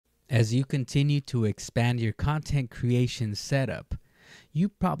As you continue to expand your content creation setup, you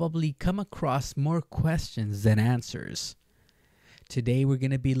probably come across more questions than answers. Today we're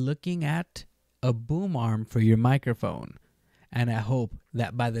going to be looking at a boom arm for your microphone, and I hope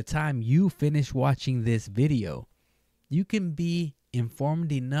that by the time you finish watching this video, you can be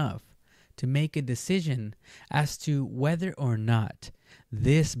informed enough to make a decision as to whether or not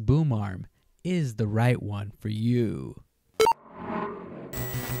this boom arm is the right one for you.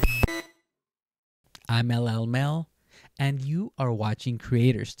 I'm LL Mel, and you are watching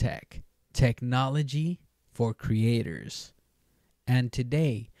Creators Tech, technology for creators. And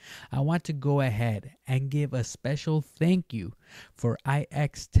today, I want to go ahead and give a special thank you for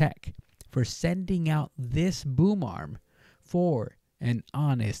I-XTECH for sending out this boom arm for an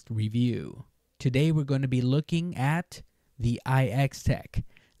honest review. Today, we're going to be looking at the I-XTECH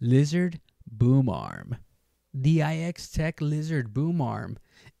Lizard Boom Arm. The I-XTECH Lizard Boom Arm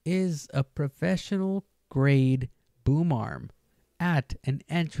is a professional grade boom arm at an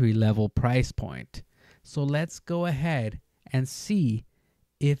entry-level price point. So let's go ahead and see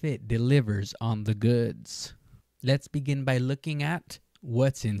if it delivers on the goods. Let's begin by looking at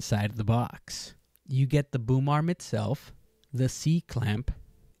what's inside the box. You get the boom arm itself, the C-clamp,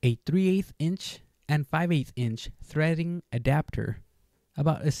 a 3/8 inch and 5/8 inch threading adapter,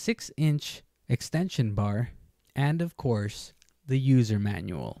 about a 6-inch extension bar, and of course, the user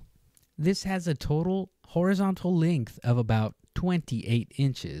manual. This has a total horizontal length of about 28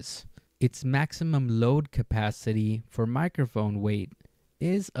 inches. Its maximum load capacity for microphone weight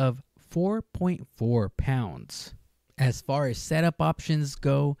is of 4.4 pounds. As far as setup options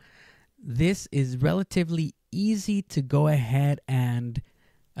go, this is relatively easy to go ahead and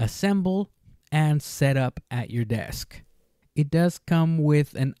assemble and set up at your desk. It does come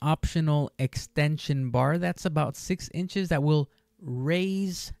with an optional extension bar that's about 6 inches that will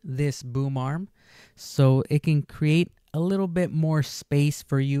raise this boom arm so it can create a little bit more space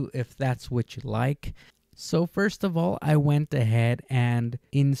for you if that's what you like. So first of all, I went ahead and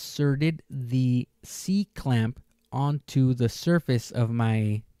inserted the C-clamp onto the surface of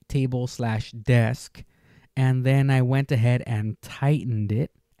my table/desk, and then I went ahead and tightened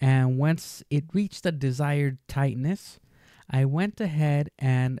it. And once it reached the desired tightness, I went ahead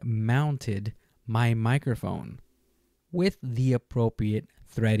and mounted my microphone with the appropriate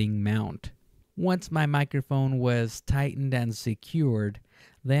threading mount. Once my microphone was tightened and secured,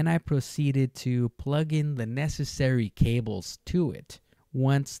 then I proceeded to plug in the necessary cables to it.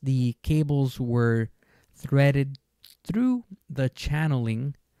 Once the cables were threaded through the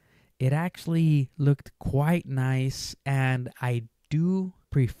channeling, it actually looked quite nice, and I do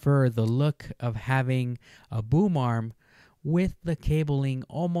prefer the look of having a boom arm with the cabling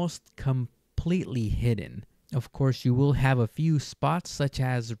almost completely hidden. Of course, you will have a few spots such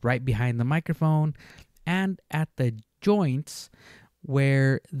as right behind the microphone and at the joints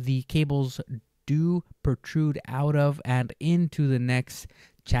where the cables do protrude out of and into the next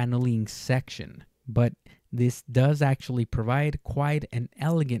channeling section. But this does actually provide quite an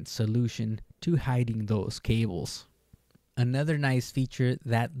elegant solution to hiding those cables. Another nice feature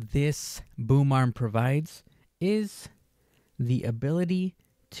that this boom arm provides is the ability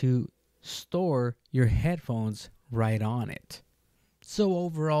to store your headphones right on it. So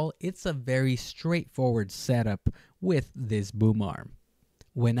overall, it's a very straightforward setup with this boom arm.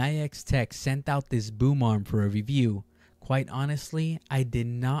 When I-XTECH sent out this boom arm for a review, quite honestly, I did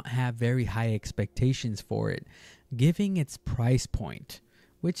not have very high expectations for it, given its price point,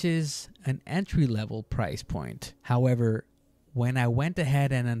 which is an entry-level price point. However, when I went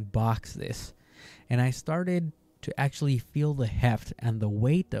ahead and unboxed this, and I started to actually feel the heft and the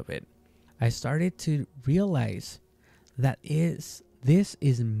weight of it, I started to realize that this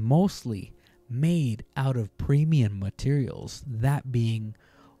is mostly made out of premium materials, that being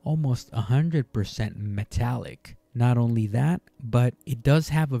almost 100% metallic. Not only that, but it does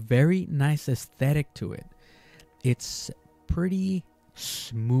have a very nice aesthetic to it. It's pretty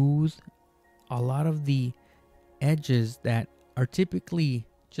smooth. A lot of the edges that are typically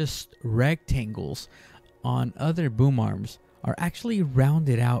just rectangles on other boom arms are actually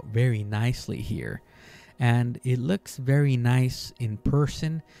rounded out very nicely here, and it looks very nice in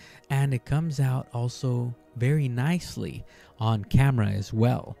person, and it comes out also very nicely on camera as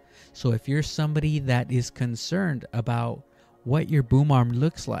well. So if you're somebody that is concerned about what your boom arm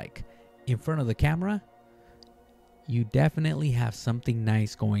looks like in front of the camera, you definitely have something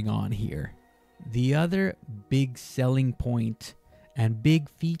nice going on here. The other big selling point and big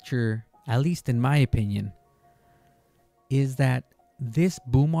feature, at least in my opinion, is that this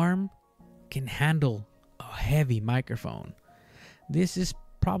boom arm can handle a heavy microphone. This is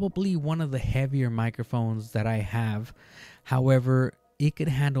probably one of the heavier microphones that I have. However, it could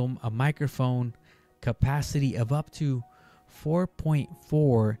handle a microphone capacity of up to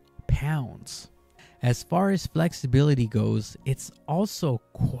 4.4 pounds. As far as flexibility goes, it's also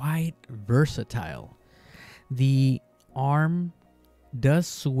quite versatile. The arm does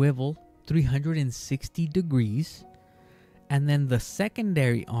swivel 360 degrees, and then the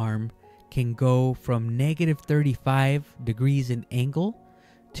secondary arm can go from -35 degrees in angle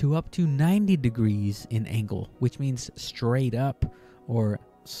to up to 90 degrees in angle, which means straight up or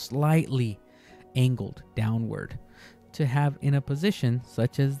slightly angled downward, to have in a position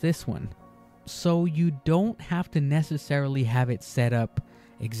such as this one. So you don't have to necessarily have it set up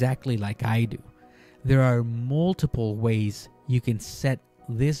exactly like I do. There are multiple ways you can set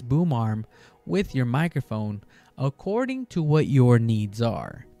this boom arm with your microphone according to what your needs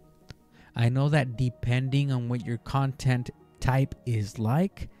are. I know that depending on what your content type is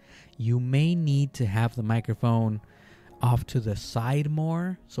like, you may need to have the microphone off to the side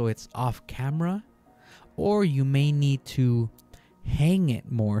more so it's off camera, or you may need to hang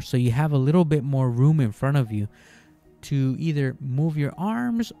it more so you have a little bit more room in front of you to either move your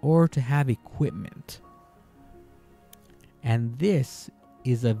arms or to have equipment. And this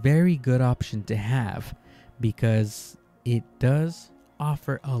is a very good option to have because it does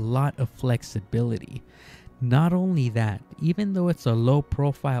offer a lot of flexibility. Not only that, even though it's a low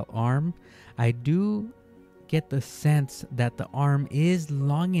profile arm, I do get the sense that the arm is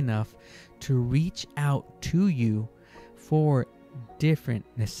long enough to reach out to you for different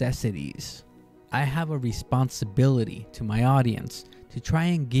necessities. I have a responsibility to my audience to try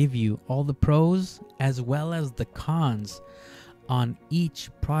and give you all the pros as well as the cons on each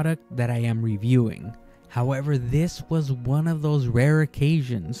product that I am reviewing. However, this was one of those rare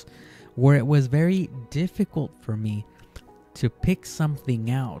occasions where it was very difficult for me to pick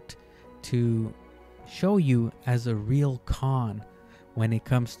something out to show you as a real con when it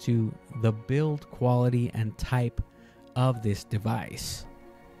comes to the build quality and type of this device.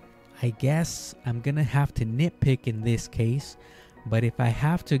 I guess I'm gonna have to nitpick in this case, but if I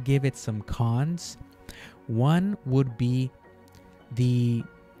have to give it some cons, one would be the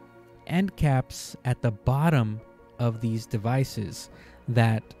end caps at the bottom of these devices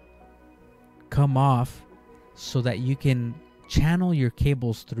that come off so that you can channel your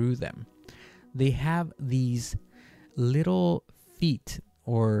cables through them. They have these little feet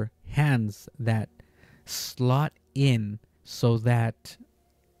or hands that slot in so that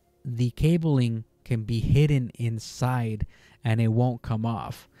the cabling can be hidden inside and it won't come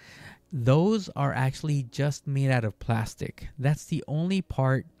off. Those are actually just made out of plastic. That's the only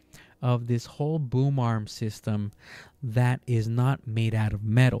part of this whole boom arm system that is not made out of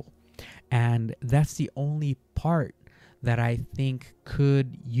metal. And that's the only part that I think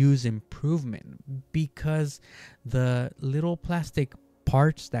could use improvement, because the little plastic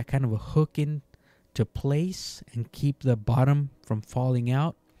parts that kind of hook in to place and keep the bottom from falling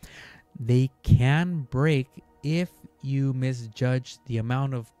out, they can break if you misjudge the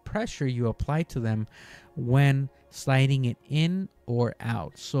amount of pressure you apply to them when sliding it in or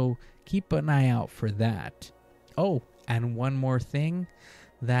out. So keep an eye out for that. Oh, and one more thing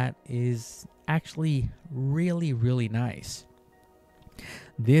that is actually really, really nice.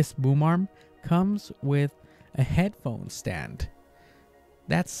 This boom arm comes with a headphone stand.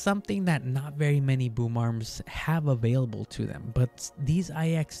 That's something that not very many boom arms have available to them. But these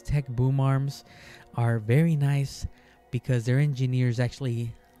I-XTECH boom arms are very nice because their engineers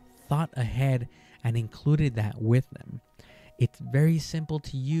actually thought ahead and included that with them. It's very simple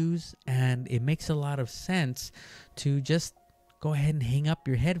to use, and it makes a lot of sense to just go ahead and hang up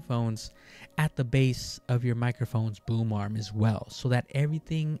your headphones at the base of your microphone's boom arm as well, so that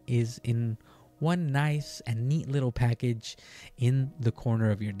everything is in one nice and neat little package in the corner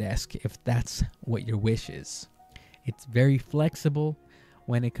of your desk, if that's what your wish is. It's very flexible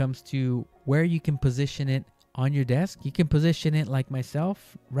when it comes to where you can position it on your desk. You can position it like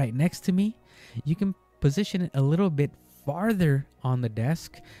myself right next to me. You can position it a little bit farther on the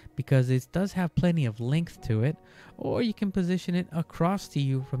desk because it does have plenty of length to it, or you can position it across to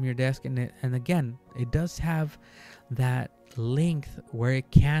you from your desk, and again, it does have that length where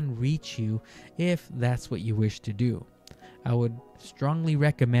it can reach you if that's what you wish to do. I would strongly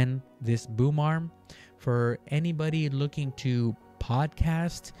recommend this boom arm for anybody looking to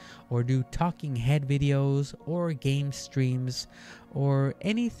podcast or do talking head videos or game streams or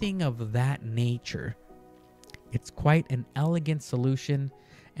anything of that nature. It's quite an elegant solution,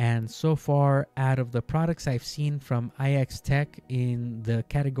 and so far out of the products I've seen from I-XTECH in the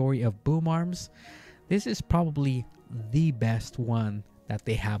category of boom arms, this is probably the best one that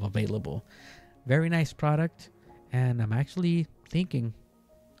they have available. Very nice product, and I'm actually thinking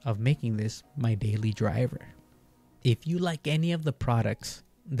of making this my daily driver. If you like any of the products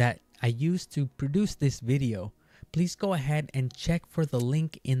that I used to produce this video, please go ahead and check for the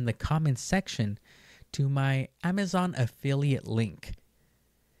link in the comments section to my Amazon affiliate link.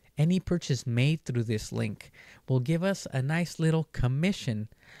 Any purchase made through this link will give us a nice little commission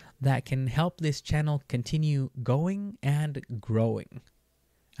that can help this channel continue going and growing.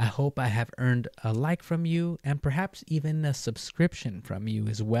 I hope I have earned a like from you and perhaps even a subscription from you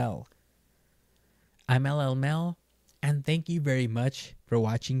as well. I'm LL Mel, and thank you very much for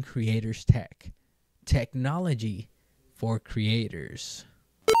watching Creators Tech. Technology for creators.